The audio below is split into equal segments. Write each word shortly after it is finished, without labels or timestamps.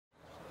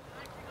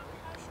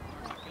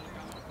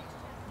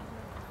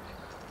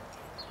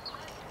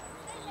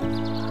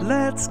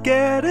Let's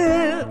get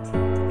it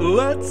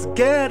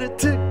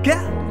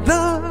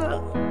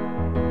together.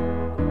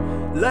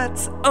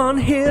 Let's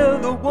unhear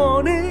the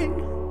warning,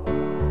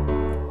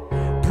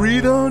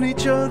 breathe on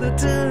each other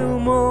till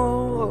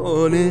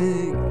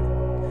morning,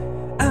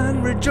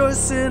 and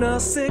rejoice in our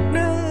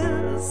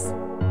sickness,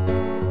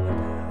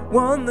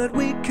 one that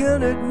we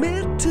can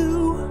admit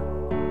to,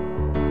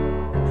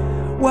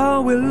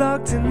 while we're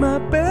locked in my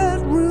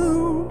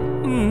bedroom.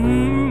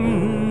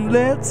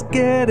 Let's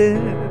get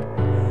it,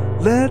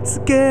 let's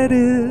get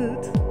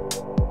it.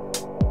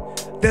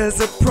 There's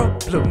a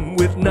problem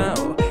with now,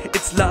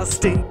 it's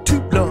lasting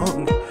too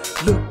long.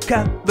 Look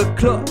at the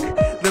clock,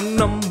 the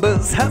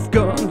numbers have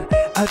gone.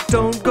 I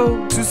don't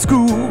go to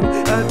school,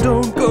 I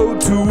don't go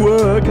to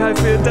work. I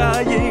fear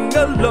dying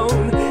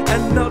alone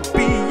and not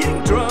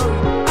being drunk.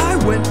 I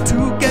went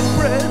to get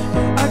bread,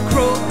 I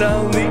crawled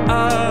down the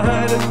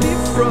aisle, and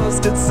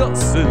defrosted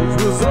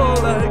sausage was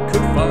all I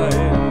could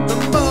find.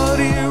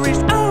 Somebody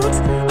reached out,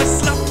 I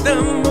slapped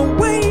them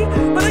away,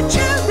 but I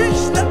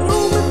cherished that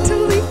moment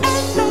till the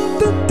end of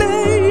the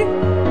day.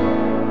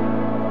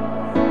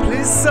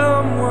 Please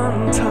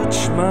someone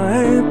touch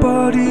my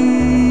body.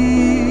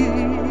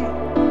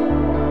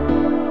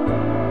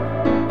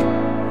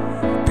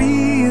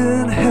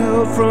 Being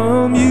held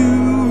from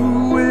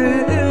you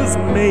is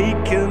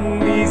making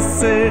me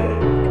sick.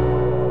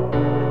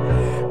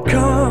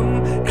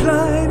 Come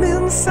climb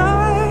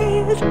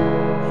inside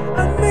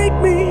and make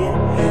me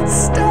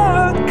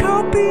start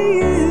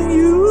copying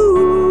you.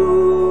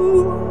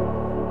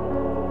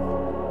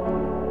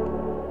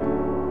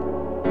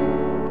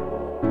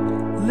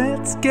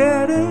 Let's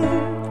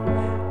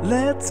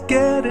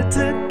get it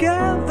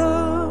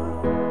together.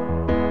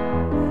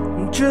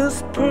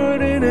 Just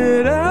putting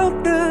it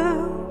out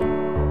there.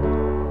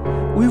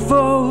 We've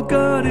all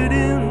got it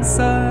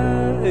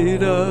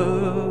inside us.